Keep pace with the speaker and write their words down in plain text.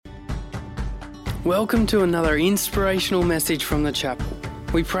Welcome to another inspirational message from the chapel.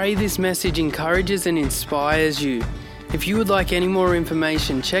 We pray this message encourages and inspires you. If you would like any more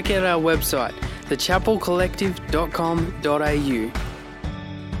information, check out our website,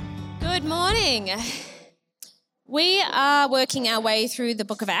 thechapelcollective.com.au. Good morning. We are working our way through the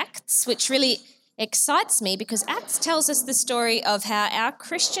book of Acts, which really excites me because Acts tells us the story of how our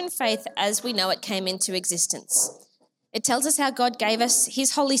Christian faith as we know it came into existence. It tells us how God gave us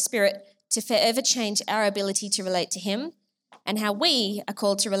his Holy Spirit to forever change our ability to relate to him, and how we are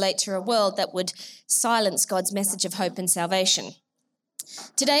called to relate to a world that would silence God's message of hope and salvation.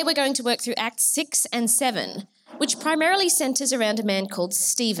 Today we're going to work through Acts 6 and 7, which primarily centres around a man called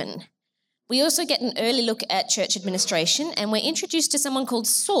Stephen. We also get an early look at church administration, and we're introduced to someone called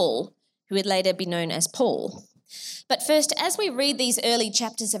Saul, who would later be known as Paul. But first, as we read these early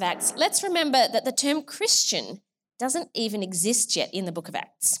chapters of Acts, let's remember that the term Christian doesn't even exist yet in the book of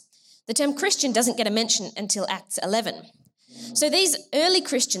Acts. The term Christian doesn't get a mention until Acts 11. So these early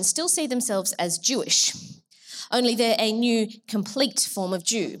Christians still see themselves as Jewish, only they're a new, complete form of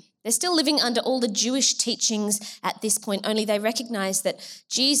Jew. They're still living under all the Jewish teachings at this point, only they recognise that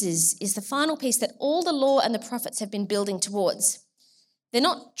Jesus is the final piece that all the law and the prophets have been building towards. They're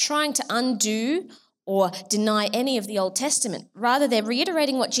not trying to undo or deny any of the Old Testament. Rather, they're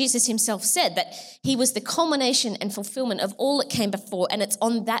reiterating what Jesus himself said, that he was the culmination and fulfillment of all that came before, and it's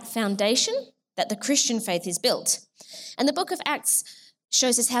on that foundation that the Christian faith is built. And the book of Acts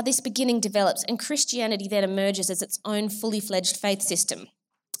shows us how this beginning develops, and Christianity then emerges as its own fully fledged faith system.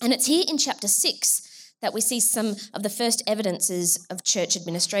 And it's here in chapter 6 that we see some of the first evidences of church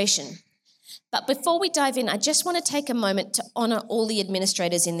administration. But before we dive in, I just want to take a moment to honour all the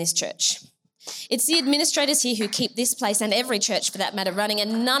administrators in this church. It's the administrators here who keep this place, and every church for that matter, running,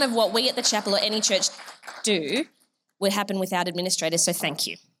 and none of what we at the chapel or any church do would happen without administrators, so thank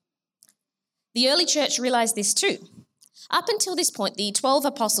you. The early church realised this too. Up until this point, the 12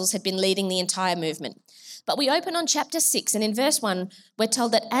 apostles had been leading the entire movement. But we open on chapter 6, and in verse 1, we're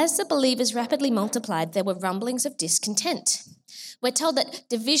told that as the believers rapidly multiplied, there were rumblings of discontent. We're told that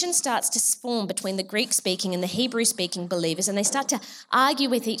division starts to form between the Greek-speaking and the Hebrew-speaking believers, and they start to argue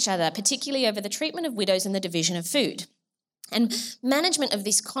with each other, particularly over the treatment of widows and the division of food. And management of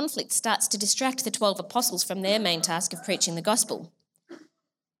this conflict starts to distract the 12 apostles from their main task of preaching the gospel.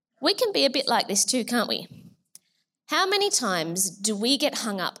 We can be a bit like this too, can't we? How many times do we get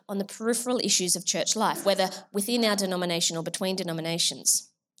hung up on the peripheral issues of church life, whether within our denomination or between denominations?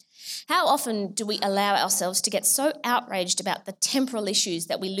 How often do we allow ourselves to get so outraged about the temporal issues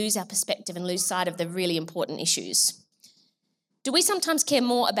that we lose our perspective and lose sight of the really important issues? Do we sometimes care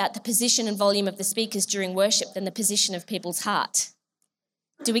more about the position and volume of the speakers during worship than the position of people's heart?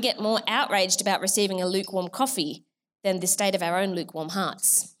 Do we get more outraged about receiving a lukewarm coffee than the state of our own lukewarm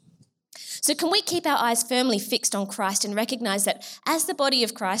hearts? So can we keep our eyes firmly fixed on Christ and recognise that as the body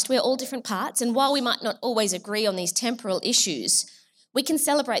of Christ, we're all different parts, and while we might not always agree on these temporal issues, we can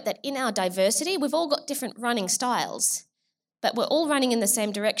celebrate that in our diversity, we've all got different running styles, but we're all running in the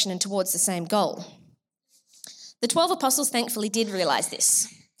same direction and towards the same goal. The 12 apostles thankfully did realise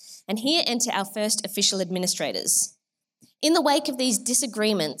this, and here enter our first official administrators. In the wake of these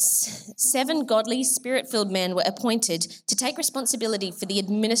disagreements, 7 godly, spirit-filled men were appointed to take responsibility for the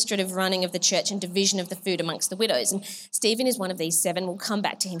administrative running of the church and division of the food amongst the widows, and Stephen is one of these 7. We'll come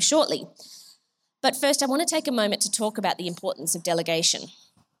back to him shortly. But first, I want to take a moment to talk about the importance of delegation.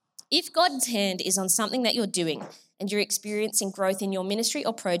 If God's hand is on something that you're doing and you're experiencing growth in your ministry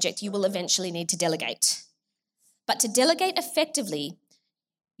or project, you will eventually need to delegate. But to delegate effectively,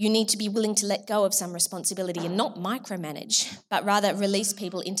 you need to be willing to let go of some responsibility and not micromanage, but rather release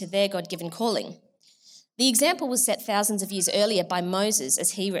people into their God-given calling. The example was set thousands of years earlier by Moses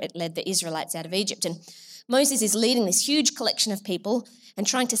as he led the Israelites out of Egypt. And Moses is leading this huge collection of people and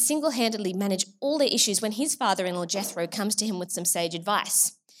trying to single-handedly manage all their issues when his father-in-law Jethro comes to him with some sage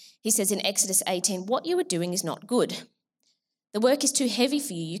advice. He says in Exodus 18, "What you are doing is not good. The work is too heavy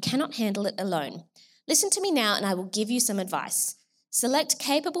for you. You cannot handle it alone. Listen to me now and I will give you some advice. Select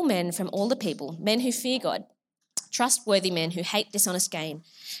capable men from all the people, men who fear God, trustworthy men who hate dishonest gain,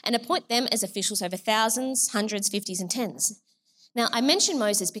 and appoint them as officials over thousands, hundreds, fifties, and tens." Now, I mention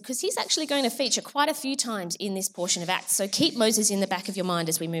Moses because he's actually going to feature quite a few times in this portion of Acts, so keep Moses in the back of your mind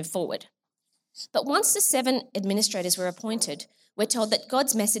as we move forward. But once the 7 administrators were appointed, we're told that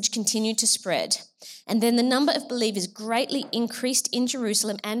God's message continued to spread, and then the number of believers greatly increased in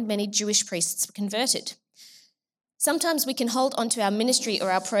Jerusalem, and many Jewish priests were converted. Sometimes we can hold onto our ministry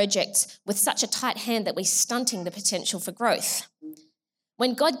or our projects with such a tight hand that we're stunting the potential for growth.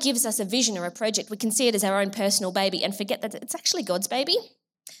 When God gives us a vision or a project, we can see it as our own personal baby and forget that it's actually God's baby.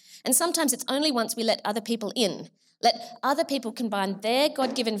 And sometimes it's only once we let other people in, let other people combine their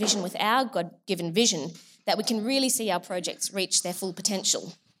God-given vision with our God-given vision, that we can really see our projects reach their full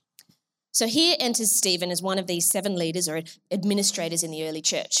potential. So here enters Stephen as one of these 7 leaders or administrators in the early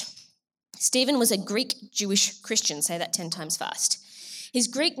church. Stephen was a Greek Jewish Christian, say that 10 times fast. His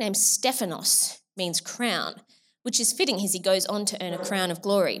Greek name Stephanos means crown, which is fitting as he goes on to earn a crown of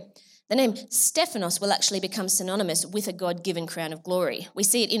glory. The name Stephanos will actually become synonymous with a God-given crown of glory. We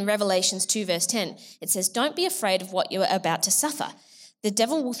see it in Revelations 2 verse 10. It says, "Don't be afraid of what you are about to suffer. The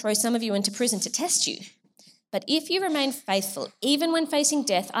devil will throw some of you into prison to test you. But if you remain faithful, even when facing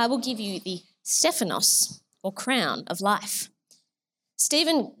death, I will give you the Stephanos, or crown of life."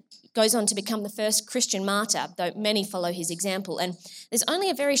 Stephen goes on to become the first Christian martyr, though many follow his example. And there's only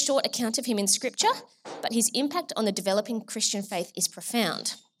a very short account of him in Scripture, but his impact on the developing Christian faith is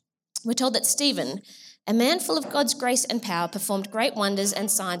profound. We're told that Stephen, a man full of God's grace and power, performed great wonders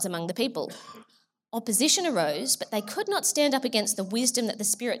and signs among the people. Opposition arose, but they could not stand up against the wisdom that the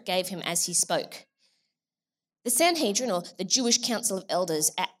Spirit gave him as he spoke. The Sanhedrin, or the Jewish Council of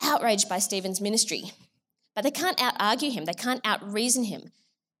Elders, are outraged by Stephen's ministry, but they can't out-argue him, they can't out-reason him.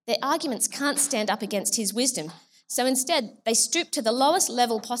 Their arguments can't stand up against his wisdom, so instead they stoop to the lowest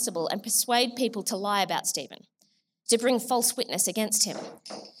level possible and persuade people to lie about Stephen, to bring false witness against him.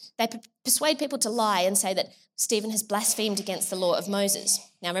 They persuade people to lie and say that Stephen has blasphemed against the law of Moses.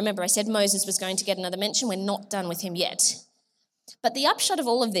 Now remember, I said Moses was going to get another mention. We're not done with him yet. But the upshot of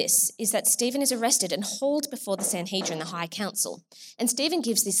all of this is that Stephen is arrested and hauled before the Sanhedrin, the High Council. And Stephen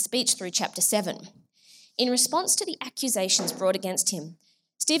gives this speech through chapter 7. In response to the accusations brought against him,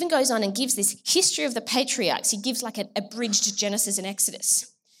 Stephen goes on and gives this history of the patriarchs. He gives like an abridged Genesis and Exodus.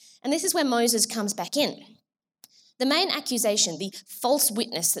 And this is where Moses comes back in. The main accusation, the false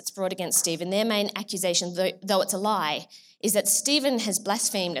witness that's brought against Stephen, their main accusation, though it's a lie, is that Stephen has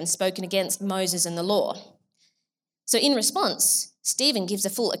blasphemed and spoken against Moses and the law. So in response, Stephen gives a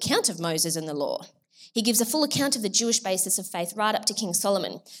full account of Moses and the law. He gives a full account of the Jewish basis of faith right up to King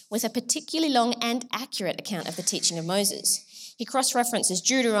Solomon, with a particularly long and accurate account of the teaching of Moses. He cross-references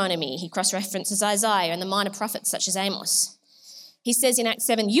Deuteronomy, he cross-references Isaiah and the minor prophets such as Amos. He says in Acts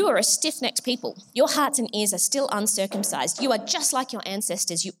 7, "You are a stiff-necked people. Your hearts and ears are still uncircumcised. You are just like your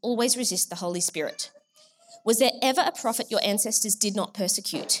ancestors. You always resist the Holy Spirit. Was there ever a prophet your ancestors did not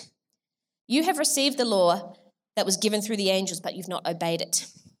persecute? You have received the law that was given through the angels, but you've not obeyed it."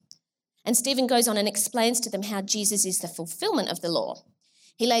 And Stephen goes on and explains to them how Jesus is the fulfillment of the law.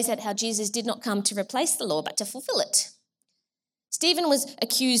 He lays out how Jesus did not come to replace the law, but to fulfill it. Stephen was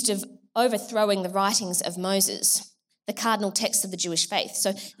accused of overthrowing the writings of Moses, the cardinal text of the Jewish faith.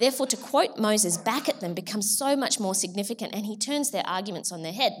 So therefore, to quote Moses back at them becomes so much more significant, and he turns their arguments on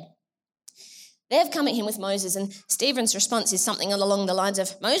their head. They've come at him with Moses, and Stephen's response is something along the lines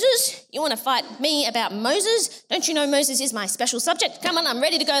of, "Moses, you want to fight me about Moses? Don't you know Moses is my special subject? Come on, I'm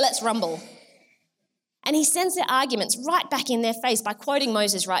ready to go, let's rumble." And he sends their arguments right back in their face by quoting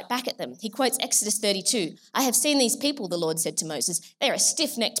Moses right back at them. He quotes Exodus 32, "I have seen these people," the Lord said to Moses. "They're a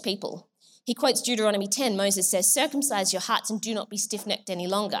stiff-necked people." He quotes Deuteronomy 10. Moses says, "Circumcise your hearts and do not be stiff-necked any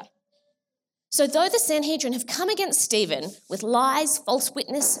longer." So though the Sanhedrin have come against Stephen with lies, false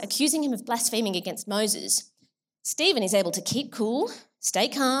witness, accusing him of blaspheming against Moses, Stephen is able to keep cool, stay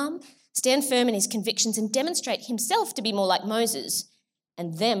calm, stand firm in his convictions, and demonstrate himself to be more like Moses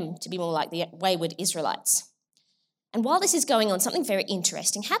and them to be more like the wayward Israelites. And while this is going on, something very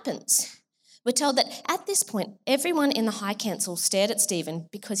interesting happens. We're told that at this point, everyone in the High Council stared at Stephen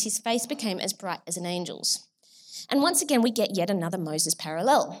because his face became as bright as an angel's. And once again, we get yet another Moses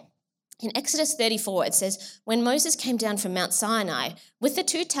parallel. In Exodus 34, it says, "When Moses came down from Mount Sinai with the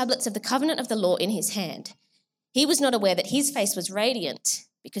 2 tablets of the covenant of the law in his hand, he was not aware that his face was radiant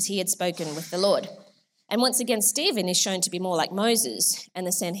because he had spoken with the Lord." And once again, Stephen is shown to be more like Moses, and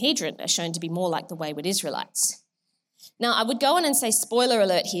the Sanhedrin are shown to be more like the wayward Israelites. Now, I would go on and say spoiler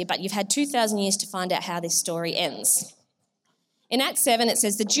alert here, but you've had 2,000 years to find out how this story ends. In Acts 7, it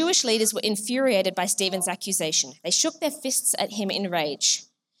says, "The Jewish leaders were infuriated by Stephen's accusation. They shook their fists at him in rage.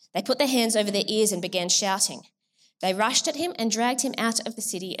 They put their hands over their ears and began shouting. They rushed at him and dragged him out of the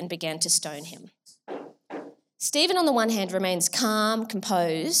city and began to stone him." Stephen, on the one hand, remains calm,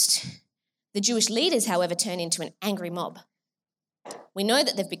 composed. The Jewish leaders, however, turn into an angry mob. We know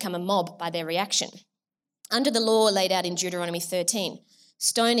that they've become a mob by their reaction. Under the law laid out in Deuteronomy 13,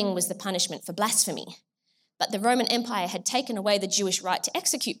 stoning was the punishment for blasphemy. But the Roman Empire had taken away the Jewish right to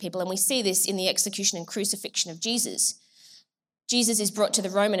execute people, and we see this in the execution and crucifixion of Jesus. Jesus is brought to the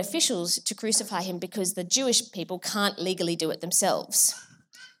Roman officials to crucify him because the Jewish people can't legally do it themselves.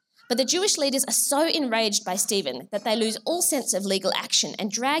 But the Jewish leaders are so enraged by Stephen that they lose all sense of legal action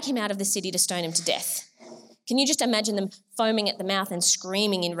and drag him out of the city to stone him to death. Can you just imagine them foaming at the mouth and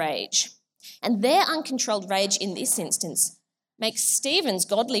screaming in rage? And their uncontrolled rage in this instance makes Stephen's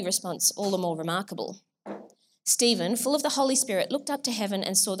godly response all the more remarkable. Stephen, full of the Holy Spirit, looked up to heaven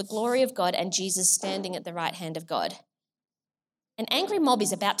and saw the glory of God and Jesus standing at the right hand of God. An angry mob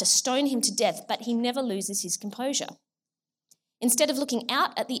is about to stone him to death, but he never loses his composure. Instead of looking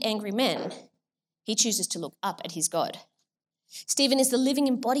out at the angry men, he chooses to look up at his God. Stephen is the living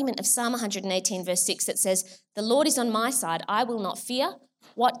embodiment of Psalm 118 verse 6 that says, "The Lord is on my side, I will not fear.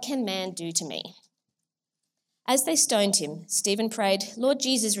 What can man do to me?" As they stoned him, Stephen prayed, "Lord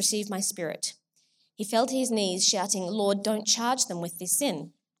Jesus, receive my spirit." He fell to his knees, shouting, "Lord, don't charge them with this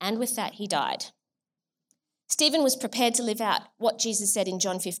sin." And with that, he died. Stephen was prepared to live out what Jesus said in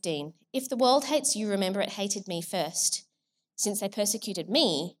John 15, "If the world hates you, remember it hated me first. Since they persecuted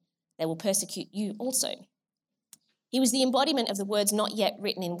me, they will persecute you also." He was the embodiment of the words not yet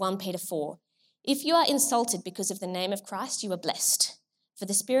written in 1 Peter 4. "If you are insulted because of the name of Christ, you are blessed, for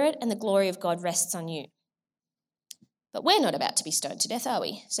the Spirit and the glory of God rests on you." But we're not about to be stoned to death, are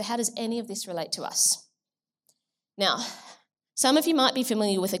we? So how does any of this relate to us? Now, some of you might be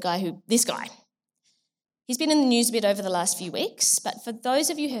familiar with this guy. He's been in the news a bit over the last few weeks, but for those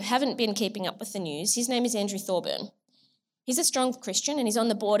of you who haven't been keeping up with the news, his name is Andrew Thorburn. He's a strong Christian and he's on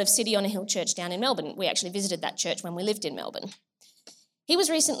the board of City on a Hill Church down in Melbourne. We actually visited that church when we lived in Melbourne. He was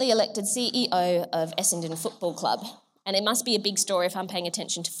recently elected CEO of Essendon Football Club, and it must be a big story if I'm paying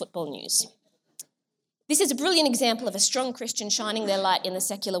attention to football news. This is a brilliant example of a strong Christian shining their light in the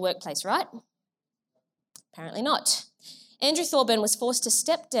secular workplace, right? Apparently not. Andrew Thorburn was forced to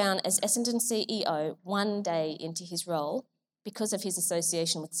step down as Essendon CEO one day into his role because of his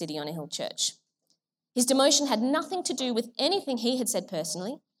association with City on a Hill Church. His demotion had nothing to do with anything he had said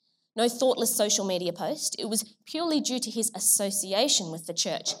personally, no thoughtless social media post. It was purely due to his association with the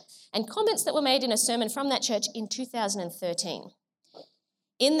church and comments that were made in a sermon from that church in 2013.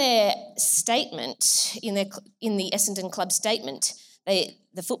 In their statement, in the Essendon Club statement,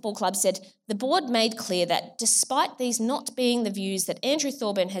 the football club said, "The board made clear that despite these not being the views that Andrew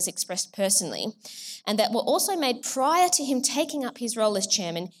Thorburn has expressed personally, and that were also made prior to him taking up his role as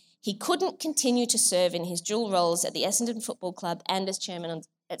chairman, he couldn't continue to serve in his dual roles at the Essendon Football Club and as chairman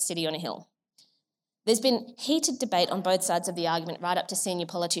at City on a Hill." There's been heated debate on both sides of the argument, right up to senior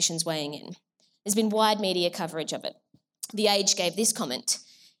politicians weighing in. There's been wide media coverage of it. The Age gave this comment,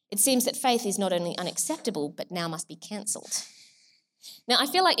 "It seems that faith is not only unacceptable, but now must be cancelled." Now, I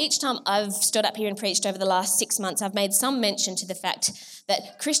feel like each time I've stood up here and preached over the last 6 months, I've made some mention to the fact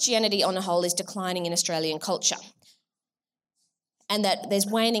that Christianity on a whole is declining in Australian culture, and that there's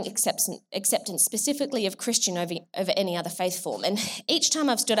waning acceptance specifically of Christian over any other faith form. And each time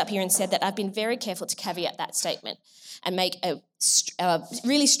I've stood up here and said that, I've been very careful to caveat that statement and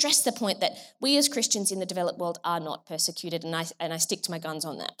really stress the point that we as Christians in the developed world are not persecuted, and I stick to my guns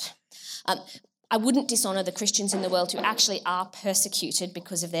on that. I wouldn't dishonour the Christians in the world who actually are persecuted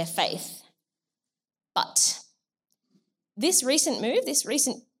because of their faith. But this recent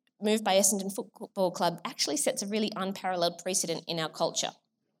move by Essendon Football Club actually sets a really unparalleled precedent in our culture.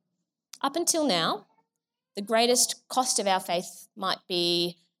 Up until now, the greatest cost of our faith might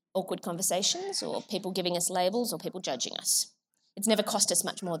be awkward conversations or people giving us labels or people judging us. It's never cost us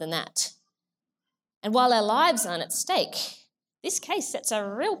much more than that. And while our lives aren't at stake, this case sets a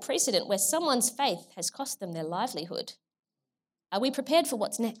real precedent where someone's faith has cost them their livelihood. Are we prepared for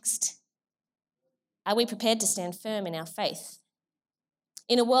what's next? Are we prepared to stand firm in our faith?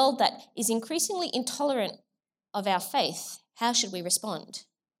 In a world that is increasingly intolerant of our faith, how should we respond?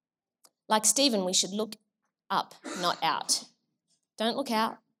 Like Stephen, we should look up, not out. Don't look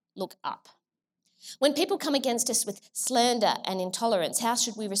out, look up. When people come against us with slander and intolerance, how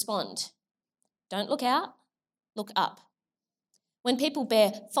should we respond? Don't look out, look up. When people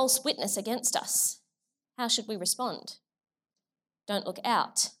bear false witness against us, how should we respond? Don't look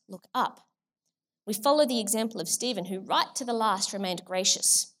out, look up. We follow the example of Stephen, who right to the last remained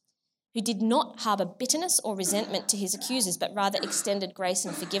gracious, who did not harbour bitterness or resentment to his accusers, but rather extended grace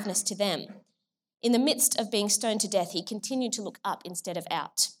and forgiveness to them. In the midst of being stoned to death, he continued to look up instead of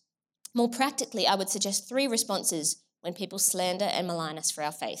out. More practically, I would suggest 3 responses when people slander and malign us for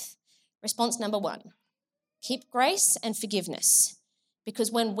our faith. Response number 1, keep grace and forgiveness,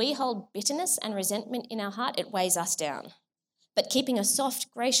 because when we hold bitterness and resentment in our heart, it weighs us down. But keeping a soft,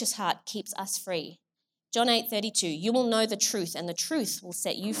 gracious heart keeps us free. John 8:32, you will know the truth and the truth will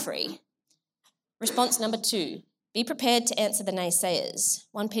set you free. Response number 2, be prepared to answer the naysayers.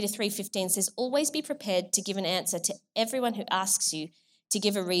 1 Peter 3:15 says, always be prepared to give an answer to everyone who asks you to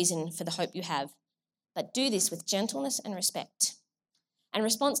give a reason for the hope you have, but do this with gentleness and respect. And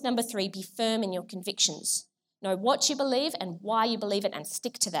response number 3, be firm in your convictions. Know what you believe and why you believe it and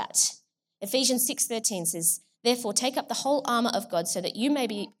stick to that. Ephesians 6:13 says, therefore take up the whole armour of God so that you may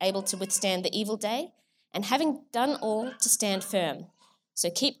be able to withstand the evil day, and having done all, to stand firm. So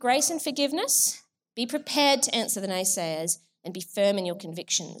keep grace and forgiveness, be prepared to answer the naysayers, and be firm in your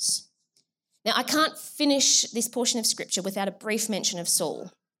convictions. Now, I can't finish this portion of Scripture without a brief mention of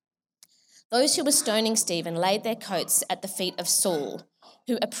Saul. Those who were stoning Stephen laid their coats at the feet of Saul,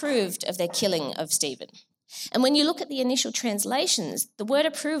 who approved of their killing of Stephen. And when you look at the initial translations, the word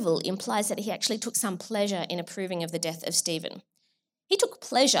approval implies that he actually took some pleasure in approving of the death of Stephen. He took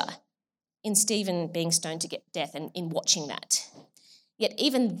pleasure in Stephen being stoned to get death and in watching that. Yet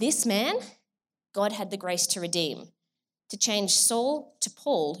even this man, God had the grace to redeem, to change Saul to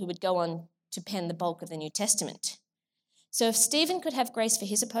Paul, who would go on to pen the bulk of the New Testament. So if Stephen could have grace for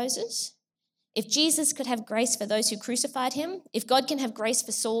his opposers, if Jesus could have grace for those who crucified him, if God can have grace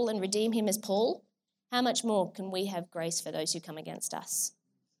for Saul and redeem him as Paul, how much more can we have grace for those who come against us?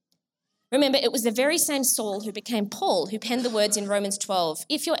 Remember, it was the very same Saul who became Paul who penned the words in Romans 12,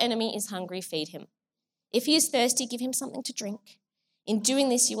 if your enemy is hungry, feed him. If he is thirsty, give him something to drink. In doing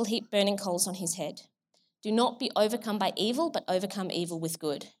this, you will heap burning coals on his head. Do not be overcome by evil, but overcome evil with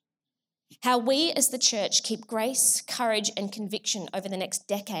good. How we as the church keep grace, courage, and conviction over the next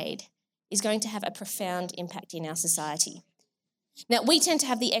decade is going to have a profound impact in our society. Now, we tend to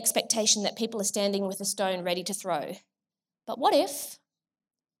have the expectation that people are standing with a stone ready to throw. But what if,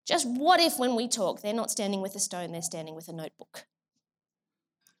 just what if when we talk, they're not standing with a stone, they're standing with a notebook?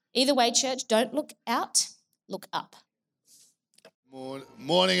 Either way, church, don't look out, look up.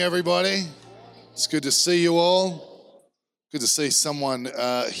 Morning, everybody. It's good to see you all. Good to see someone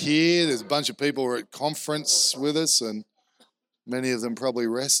here. There's a bunch of people who are at conference with us, and many of them probably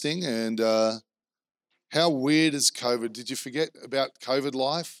resting. And how weird is COVID? Did you forget about COVID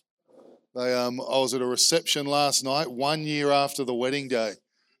life? I was at a reception last night, 1 year after the wedding day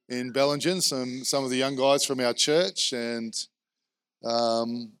in Bellingen, some of the young guys from our church, and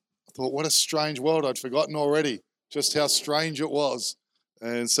I thought, what a strange world. I'd forgotten already just how strange it was.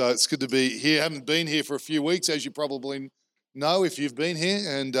 And so it's good to be here. I haven't been here for a few weeks, as you probably know if you've been here.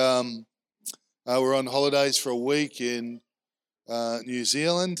 And we're on holidays for a week in New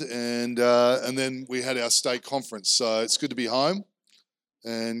Zealand, and then we had our state conference. So it's good to be home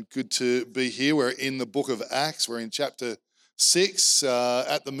and good to be here. We're in the book of Acts. We're in chapter 6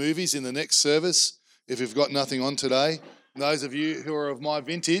 at the movies in the next service. If you've got nothing on today, and those of you who are of my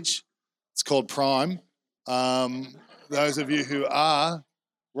vintage, it's called Prime. Those of you who are,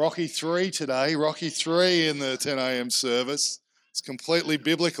 Rocky 3 today, Rocky 3 in the 10 a.m. service. It's completely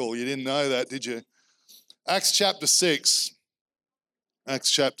biblical. You didn't know that, did you? Acts chapter 6. Acts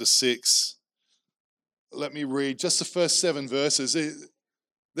chapter 6. Let me read just the first 7 verses.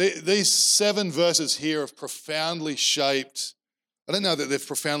 These 7 verses here have profoundly shaped, I don't know that they've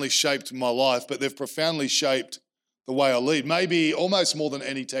profoundly shaped my life, but they've profoundly shaped the way I lead, maybe almost more than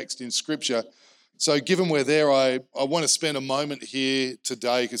any text in Scripture. So given we're there, I want to spend a moment here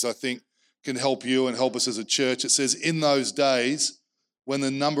today because I think can help you and help us as a church. It says, in those days, when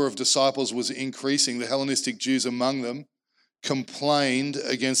the number of disciples was increasing, the Hellenistic Jews among them complained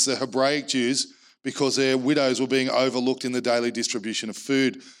against the Hebraic Jews because their widows were being overlooked in the daily distribution of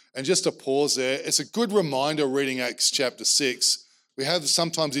food. And just to pause there, it's a good reminder reading Acts chapter 6. We have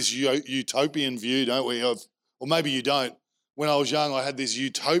sometimes this utopian view, don't we, or maybe you don't. When I was young, I had this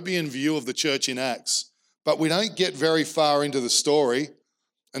utopian view of the church in Acts, but we don't get very far into the story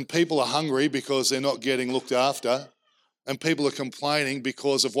and people are hungry because they're not getting looked after and people are complaining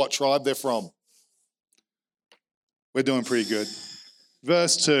because of what tribe they're from. We're doing pretty good.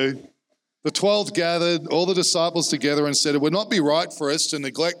 Verse 2, the 12 gathered all the disciples together and said, it would not be right for us to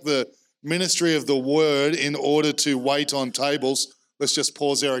neglect the ministry of the word in order to wait on tables. Let's just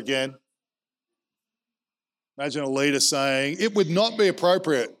pause there again. Imagine a leader saying, it would not be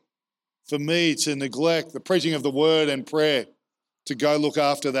appropriate for me to neglect the preaching of the word and prayer to go look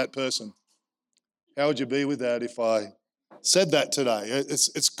after that person. How would you be with that if I said that today?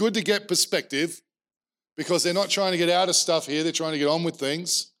 It's good to get perspective because they're not trying to get out of stuff here. They're trying to get on with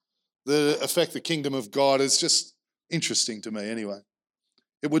things that affect the kingdom of God. It's just interesting to me anyway.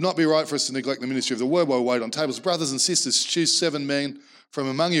 It would not be right for us to neglect the ministry of the word while we wait on tables. Brothers and sisters, choose 7 men from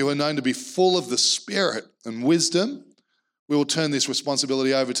among you who are known to be full of the Spirit and wisdom. We will turn this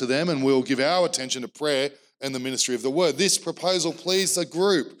responsibility over to them and we'll give our attention to prayer and the ministry of the word. This proposal pleased the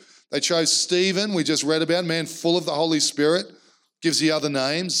group. They chose Stephen, we just read about, man full of the Holy Spirit, gives the other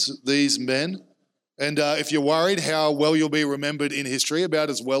names, these men. And if you're worried how well you'll be remembered in history,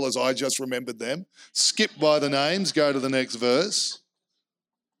 about as well as I just remembered them, skip by the names, go to the next verse.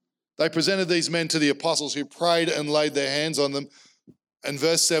 They presented these men to the apostles who prayed and laid their hands on them. And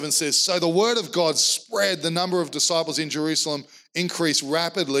verse 7 says, so the word of God spread, the number of disciples in Jerusalem increased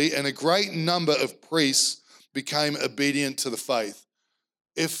rapidly, and a great number of priests became obedient to the faith.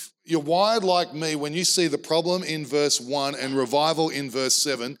 If you're wired like me, when you see the problem in verse 1 and revival in verse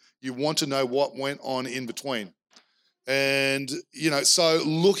 7, you want to know what went on in between. And, so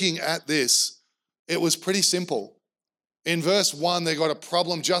looking at this, it was pretty simple. In verse 1, they got a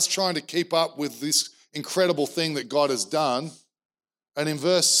problem just trying to keep up with this incredible thing that God has done. And in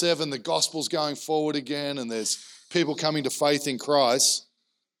verse 7, the gospel's going forward again, and there's people coming to faith in Christ.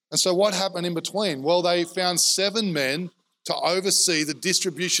 And so what happened in between? Well, they found 7 men to oversee the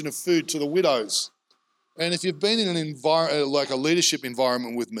distribution of food to the widows. And if you've been in an environment, like a leadership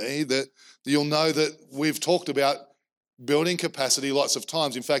environment with me, that you'll know that we've talked about building capacity lots of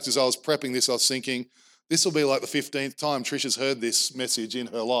times. In fact, as I was prepping this, I was thinking, this will be like the 15th time Trisha's heard this message in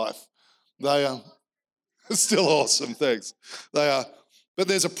her life. They are still awesome, thanks. They are. But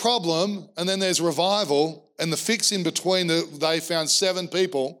there's a problem, and then there's revival, and the fix in between, they found 7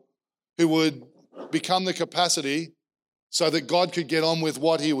 people who would become the capacity so that God could get on with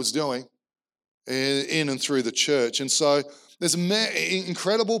what he was doing in and through the church. And so there's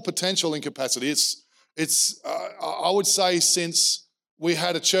incredible potential in capacity. It's I would say since we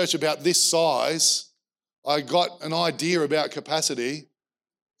had a church about this size, I got an idea about capacity.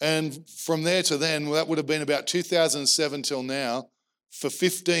 And from there to then, that would have been about 2007 till now. For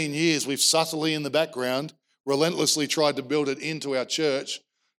 15 years, we've subtly in the background relentlessly tried to build it into our church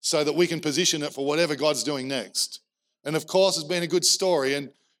so that we can position it for whatever God's doing next. And of course, it's been a good story.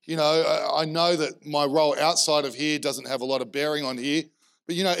 And, I know that my role outside of here doesn't have a lot of bearing on here.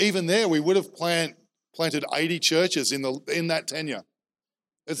 But, even there, we would have planted 80 churches in that tenure.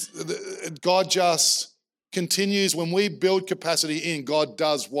 God just continues. When we build capacity in, God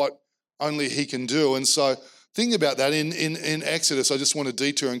does what only he can do. And so think about that in Exodus. I just want to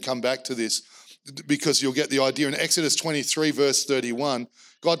detour and come back to this because you'll get the idea. In Exodus 23, verse 31,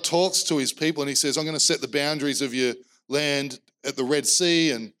 God talks to his people and he says, I'm going to set the boundaries of your land at the Red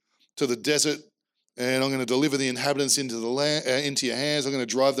Sea and to the desert, and I'm going to deliver the inhabitants into your hands. I'm going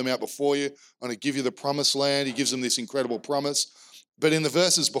to drive them out before you. I'm going to give you the promised land. He gives them this incredible promise. But in the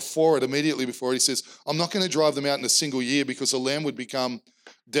verses before it, immediately before it, he says, I'm not going to drive them out in a single year because the land would become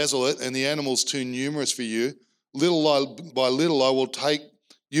desolate and the animals too numerous for you. Little by little, I will drive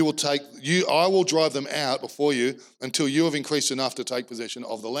them out before you until you have increased enough to take possession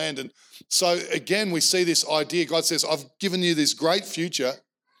of the land. And so again, we see this idea. God says, I've given you this great future,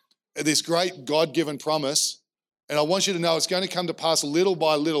 this great God-given promise, and I want you to know it's going to come to pass little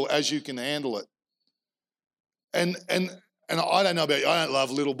by little as you can handle it. And I don't know about you, I don't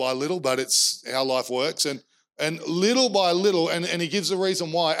love little by little, but it's how life works. And little by little, and he gives the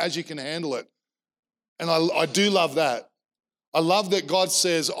reason why, as you can handle it. And I do love that. I love that God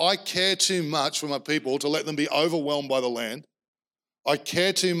says, I care too much for my people to let them be overwhelmed by the land. I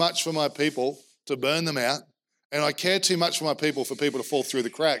care too much for my people to burn them out. And I care too much for my people for people to fall through the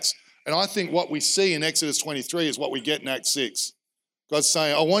cracks. And I think what we see in Exodus 23 is what we get in Acts 6. God's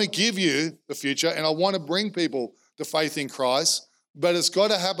saying, I want to give you the future and I want to bring people to faith in Christ, but it's got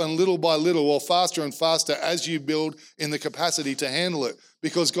to happen little by little or faster and faster as you build in the capacity to handle it,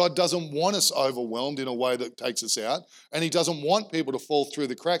 because God doesn't want us overwhelmed in a way that takes us out, and he doesn't want people to fall through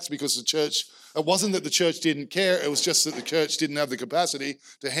the cracks because it wasn't that the church didn't care, it was just that the church didn't have the capacity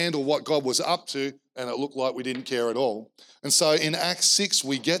to handle what God was up to, and it looked like we didn't care at all. And so in Acts 6,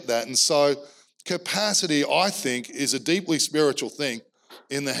 we get that. And so capacity, I think, is a deeply spiritual thing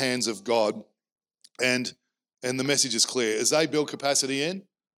in the hands of God. And the message is clear. As they build capacity in,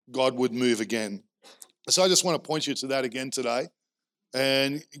 God would move again. So I just want to point you to that again today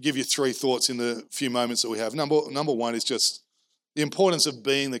and give you 3 thoughts in the few moments that we have. Number one is just the importance of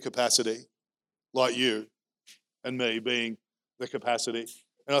being the capacity, like you and me being the capacity.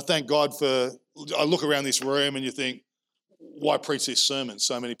 And I thank God I look around this room and you think, why preach this sermon?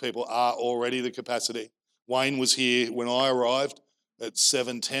 So many people are already the capacity. Wayne was here when I arrived at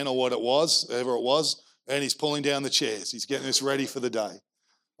 7:10 or whatever it was, and he's pulling down the chairs. He's getting us ready for the day.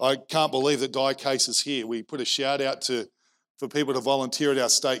 I can't believe that Di Case is here. We put a shout out for people to volunteer at our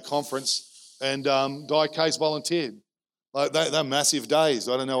state conference, and Di Case volunteered. Like they're massive days.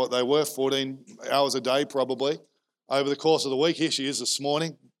 I don't know what they were, 14 hours a day probably over the course of the week. Here she is this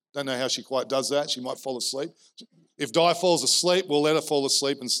morning. Don't know how she quite does that. She might fall asleep. If Di falls asleep, we'll let her fall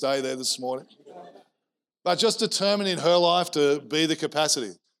asleep and stay there this morning. But just determined in her life to be the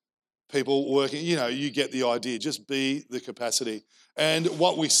capacity. people working, you get the idea. Just be the capacity. And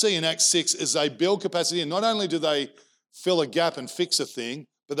what we see in Acts 6 is they build capacity, and not only do they fill a gap and fix a thing,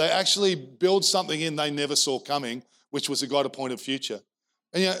 but they actually build something in they never saw coming, which was a God-appointed future.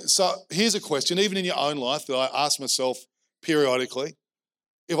 And so here's a question, even in your own life, that I ask myself periodically.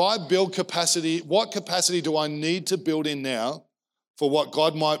 If I build capacity, what capacity do I need to build in now for what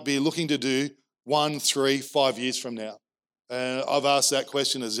God might be looking to do 1, 3, 5 years from now? And I've asked that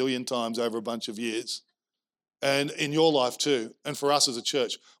question a zillion times over a bunch of years. And in your life too, and for us as a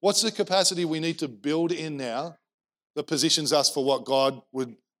church. What's the capacity we need to build in now that positions us for what God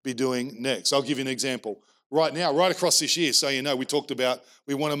would be doing next? I'll give you an example. Right now, right across this year, so we talked about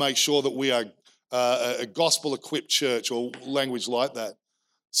we want to make sure that we are a gospel-equipped church, or language like that.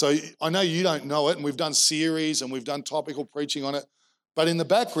 So I know you don't know it, and we've done series and we've done topical preaching on it, but in the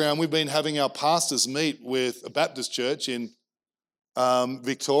background, we've been having our pastors meet with a Baptist church in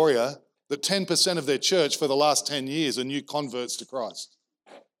Victoria, that 10% of their church for the last 10 years are new converts to Christ.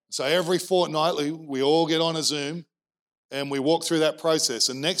 So every fortnightly, we all get on a Zoom and we walk through that process.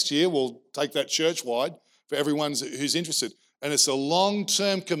 And next year, we'll take that church-wide for everyone who's interested. And it's a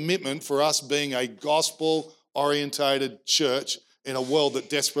long-term commitment for us being a gospel-orientated church in a world that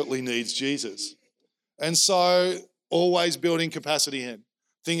desperately needs Jesus. And so always building capacity in.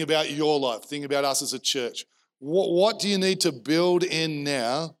 Think about your life. Think about us as a church. What do you need to build in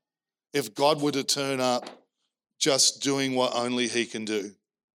now if God were to turn up just doing what only he can do?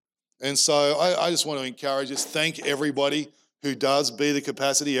 And so I just want to encourage us. Thank everybody who does be the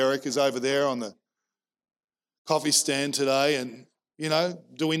capacity. Eric is over there on the coffee stand today. And,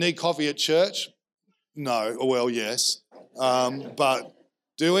 do we need coffee at church? No. Well, yes. But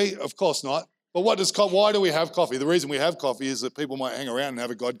do we? Of course not. But why do we have coffee? The reason we have coffee is that people might hang around and have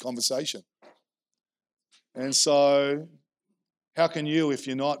a God conversation. And so how can you, if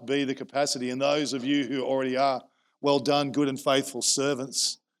you're not, be the capacity? And those of you who already are, well done, good and faithful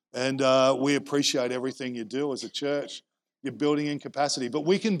servants. And we appreciate everything you do as a church. You're building in capacity. But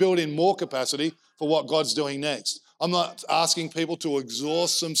we can build in more capacity for what God's doing next. I'm not asking people to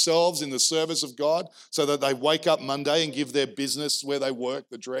exhaust themselves in the service of God so that they wake up Monday and give their business where they work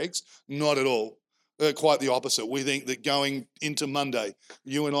the dregs. Not at all. Quite the opposite. We think that going into Monday,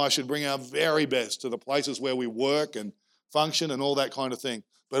 you and I should bring our very best to the places where we work and function and all that kind of thing.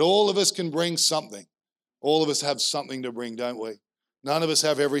 But all of us can bring something. All of us have something to bring, don't we? None of us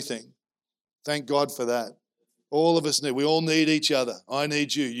have everything. Thank God for that. All of us we all need each other. I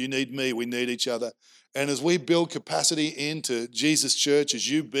need you, you need me, we need each other. And as we build capacity into Jesus' church, as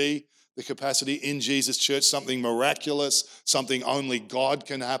you be the capacity in Jesus' church, something miraculous, something only God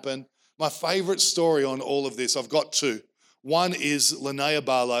can happen. My favourite story on all of this, I've got two. One is Linnea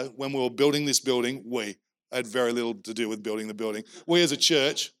Barlow. When we were building this building, we had very little to do with building the building. We as a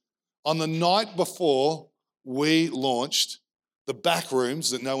church, on the night before we launched, the back rooms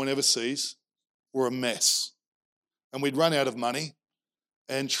that no one ever sees were a mess. And we'd run out of money.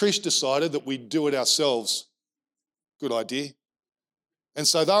 And Trish decided that we'd do it ourselves. Good idea. And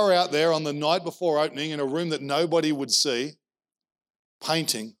so they were out there on the night before opening in a room that nobody would see,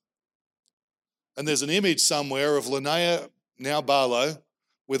 painting. And there's an image somewhere of Linnea, now Barlow,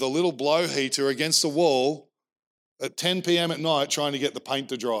 with a little blow heater against the wall at 10 p.m. at night trying to get the paint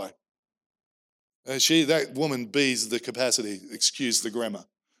to dry. That woman bees the capacity, excuse the grammar.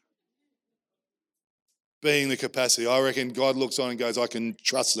 Being the capacity. I reckon God looks on and goes, I can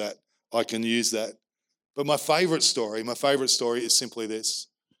trust that. I can use that. But my favourite story is simply this.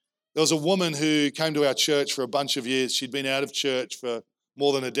 There was a woman who came to our church for a bunch of years. She'd been out of church for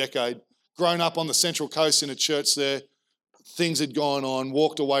more than a decade, grown up on the Central Coast in a church there. Things had gone on,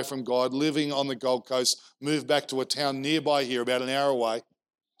 walked away from God, living on the Gold Coast, moved back to a town nearby here, about an hour away,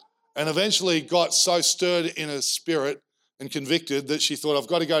 and eventually got so stirred in her spirit and convicted that she thought, I've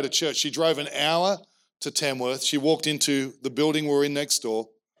got to go to church. She drove an hour to Tamworth. She walked into the building we're in next door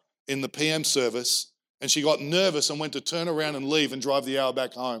in the PM service, and she got nervous and went to turn around and leave and drive the hour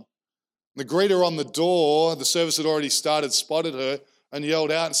back home. The greeter on the door, the service had already started, spotted her and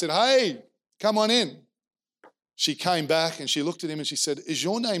yelled out and said, hey, come on in. She came back and she looked at him and she said, is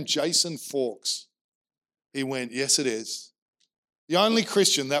your name Jason Fawkes? He went, yes, it is. The only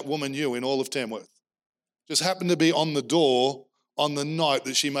Christian that woman knew in all of Tamworth. Just happened to be on the door on the night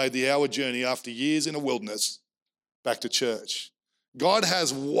that she made the hour journey after years in a wilderness back to church. God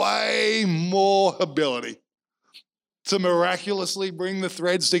has way more ability to miraculously bring the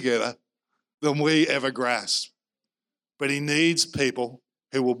threads together than we ever grasp. But he needs people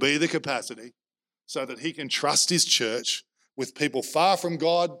who will be the capacity so that he can trust his church with people far from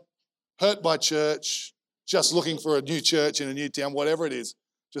God, hurt by church, just looking for a new church in a new town, whatever it is.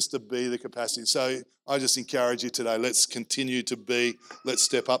 just to be the capacity. So I just encourage you today, let's continue to be, let's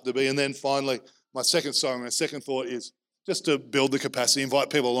step up to be. And then finally, my second thought is just to build the capacity, invite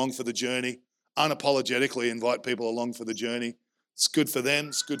people along for the journey, unapologetically invite people along for the journey. It's good for them,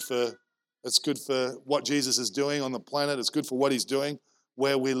 it's good for what Jesus is doing on the planet, it's good for what he's doing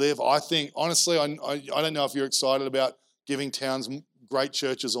where we live. I think, honestly, I don't know if you're excited about giving towns great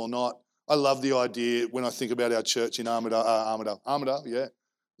churches or not. I love the idea when I think about our church in Armidale, yeah,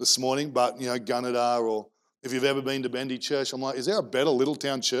 this morning, but, Gunnedah, or if you've ever been to Bendy Church, I'm like, is there a better little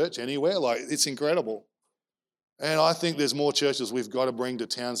town church anywhere? Like, it's incredible. And I think there's more churches we've got to bring to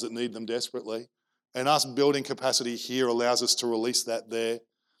towns that need them desperately. And us building capacity here allows us to release that there.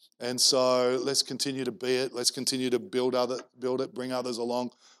 And so let's continue to be it. Let's continue to build it, bring others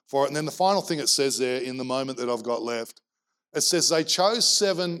along for it. And then the final thing it says there in the moment that I've got left, it says they chose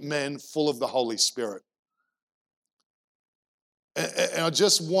 7 men full of the Holy Spirit. And I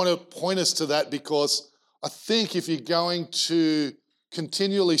just want to point us to that, because I think if you're going to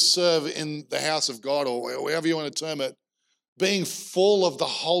continually serve in the house of God, or however you want to term it, being full of the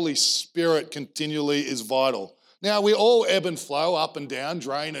Holy Spirit continually is vital. Now, we all ebb and flow, up and down,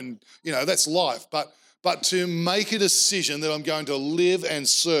 drain, and, that's life. But to make a decision that I'm going to live and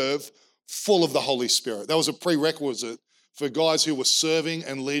serve full of the Holy Spirit, that was a prerequisite for guys who were serving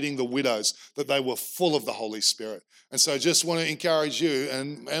and leading the widows, that they were full of the Holy Spirit. And so I just want to encourage you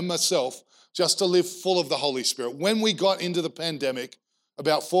and myself just to live full of the Holy Spirit. When we got into the pandemic,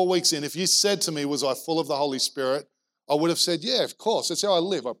 about 4 weeks in, if you said to me, was I full of the Holy Spirit? I would have said, yeah, of course. That's how I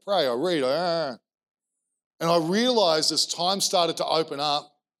live. I pray, I read. And I realized as time started to open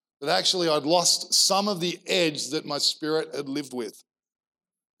up that actually I'd lost some of the edge that my spirit had lived with.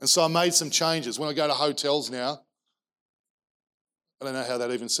 And so I made some changes. When I go to hotels now, I don't know how that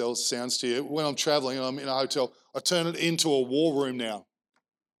even sounds to you. When I'm traveling and I'm in a hotel, I turn it into a war room now.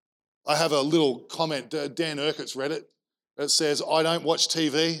 I have a little comment, Dan Urquhart's read it. It says, I don't watch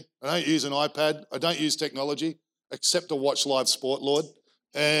TV, I don't use an iPad, I don't use technology, except to watch live sport, Lord.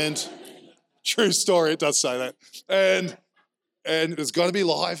 And true story, it does say that. And it's got to be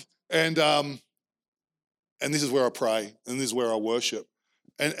live. And this is where I pray, and this is where I worship.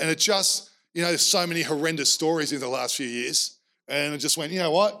 And it just, there's so many horrendous stories in the last few years. And I just went, you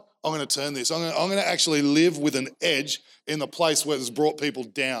know what? I'm going to turn this. I'm going to actually live with an edge in the place where it's brought people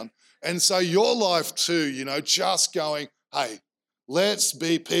down. And so your life too, just going, hey, let's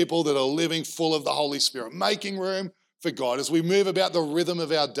be people that are living full of the Holy Spirit, making room for God as we move about the rhythm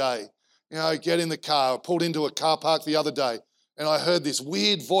of our day. Get in the car. I pulled into a car park the other day, and I heard this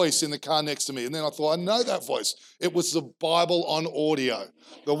weird voice in the car next to me. And then I thought, I know that voice. It was the Bible on audio.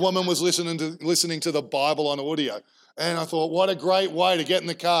 The woman was listening to the Bible on audio. And I thought, what a great way to get in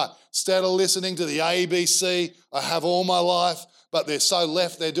the car. Instead of listening to the ABC, I have all my life, but they're so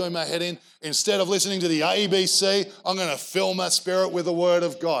left, they're doing my head in. Instead of listening to the ABC, I'm going to fill my spirit with the Word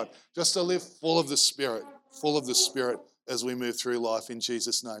of God, just to live full of the Spirit as we move through life in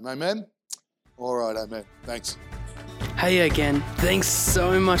Jesus' name. Amen? All right, amen. Thanks. Hey again, thanks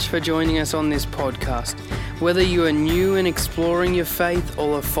so much for joining us on this podcast. Whether you are new and exploring your faith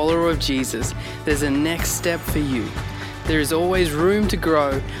or a follower of Jesus, there's a next step for you. There is always room to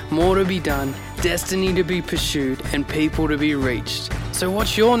grow, more to be done, destiny to be pursued, and people to be reached. So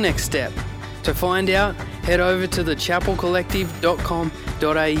what's your next step? To find out, head over to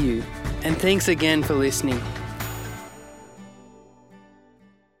thechapelcollective.com.au. And thanks again for listening.